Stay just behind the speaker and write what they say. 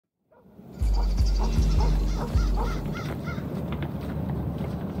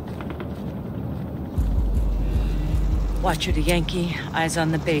Watcher to Yankee, eyes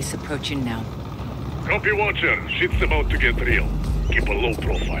on the base approaching now. Copy, Watcher. Shit's about to get real. Keep a low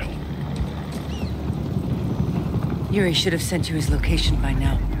profile. Yuri should have sent you his location by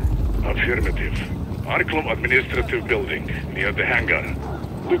now. Affirmative. Arklov Administrative Building, near the hangar.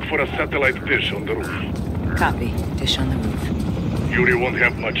 Look for a satellite dish on the roof. Copy. Dish on the roof. Yuri won't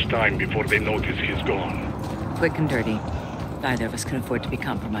have much time before they notice he's gone. Quick and dirty. Neither of us can afford to be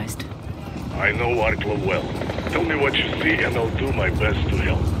compromised. I know Arklov well. Tell me what you see and I'll do my best to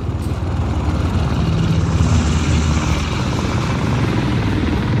help.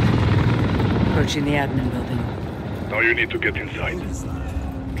 Approaching the admin building. Now you need to get inside.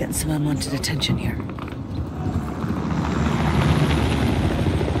 Getting some unwanted attention here.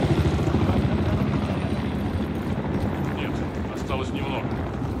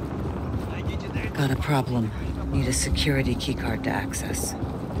 Got a problem. Need a security keycard to access.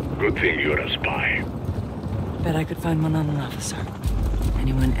 Good thing you're a spy. Bet I could find one on an officer.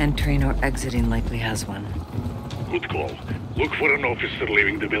 Anyone entering or exiting likely has one. Good call. Look for an officer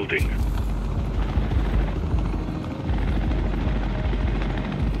leaving the building.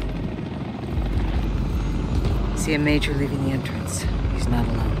 See a major leaving the entrance. He's not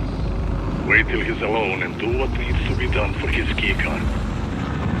alone. Wait till he's alone and do what needs to be done for his keycard.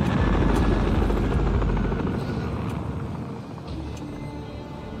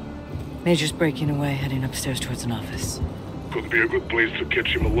 Major's breaking away, heading upstairs towards an office. Could be a good place to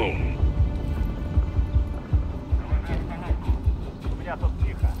catch him alone.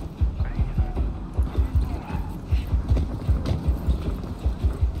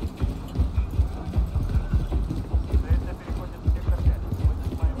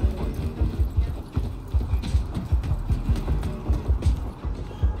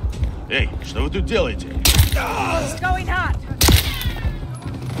 Эй, что вы тут делаете? It's going hot!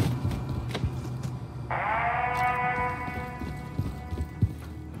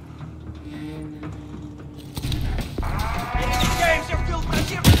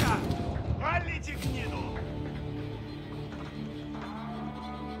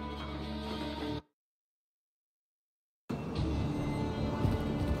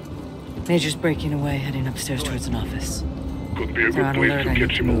 Major's breaking away, heading upstairs towards an office. Could be a good place to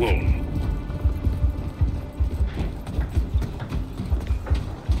catch him alone.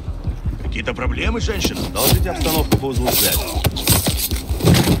 Какие-то проблемы, женщина? Доложите обстановку по узлу связи.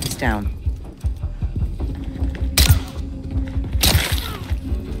 It's down.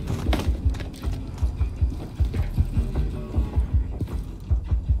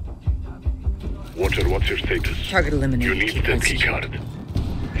 Watcher, what's your status? Target eliminated. You need that keycard.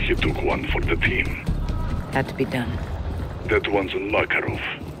 He took one for the team. Had to be done. That one's on Makarov,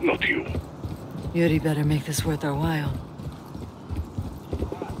 not you. Yuri better make this worth our while.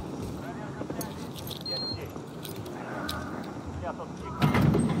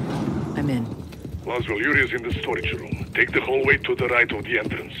 I'm in. Laswell, Yuri is in the storage room. Take the hallway to the right of the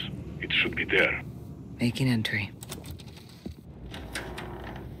entrance. It should be there. Making entry.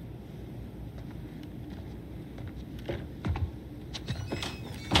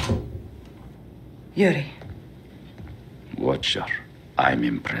 Yuri. Watcher, I'm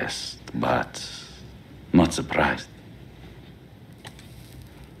impressed, but not surprised.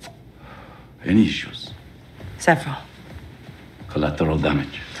 Any issues? Several. Collateral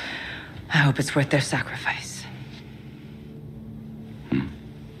damage? I hope it's worth their sacrifice.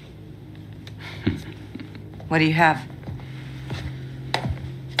 What do you have?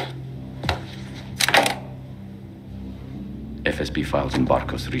 FSB files in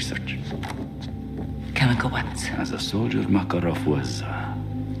Barkov's research. Chemical weapons. As a soldier, Makarov was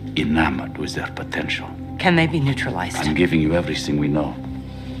enamored with their potential. Can they be neutralized? I'm giving you everything we know.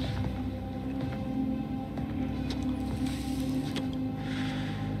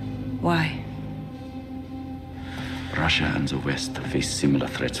 Why? Russia and the West face similar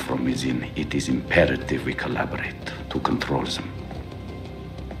threats from within. It is imperative we collaborate to control them.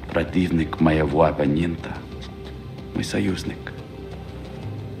 Противник моего оппонента, мой союзник.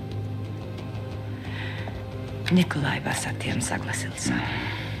 Nikolai бы с этим согласился.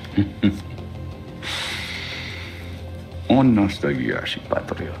 Он настоящий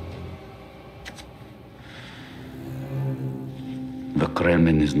патриот. The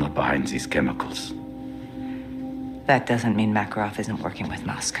Kremlin is not behind these chemicals. That doesn't mean Makarov isn't working with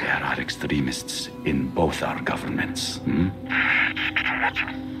Moscow. There are extremists in both our governments.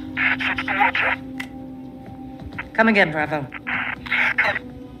 Come again, Bravo.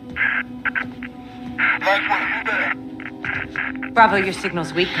 Bravo, your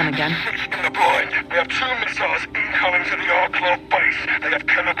signal's weak. Come again. Deployed. We have 2 missiles incoming to the Arclub base. They have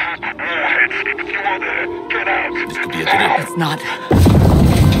chemical warheads. If you are there, get out. This could be a trip. It's not.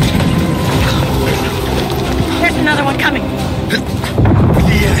 There's another one coming.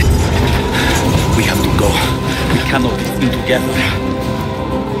 Yeah. We have to go. We cannot be seen together.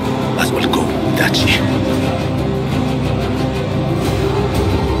 As well go, Dachi.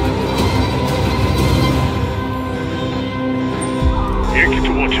 Yankee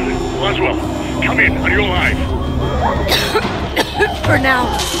to Watcher. Laswell, come in. Are you alive? For now,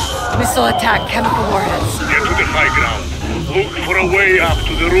 missile attack, chemical warheads. Get to the high ground. Look for a way up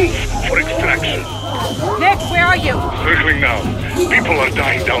to the roof for extraction. Nick, where are you? Circling now. People are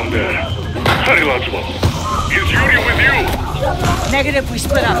dying down there. Hurry, Laswell. Is Yuri with you? Negative, we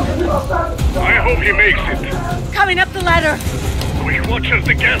split up. I hope he makes it. Coming up the ladder. Quick, Watcher,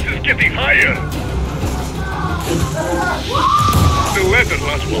 the gas is getting higher. The ladder,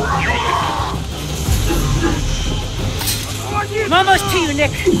 Laswell. Use I'm almost to you,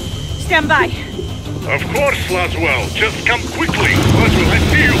 Nick. Stand by. it. Of course, Laswell. Just come quickly. Laswell, I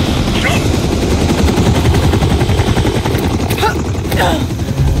see you. Jump.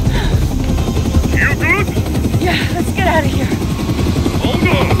 You good? Yeah, let's get out of here. Hold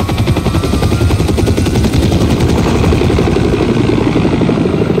on.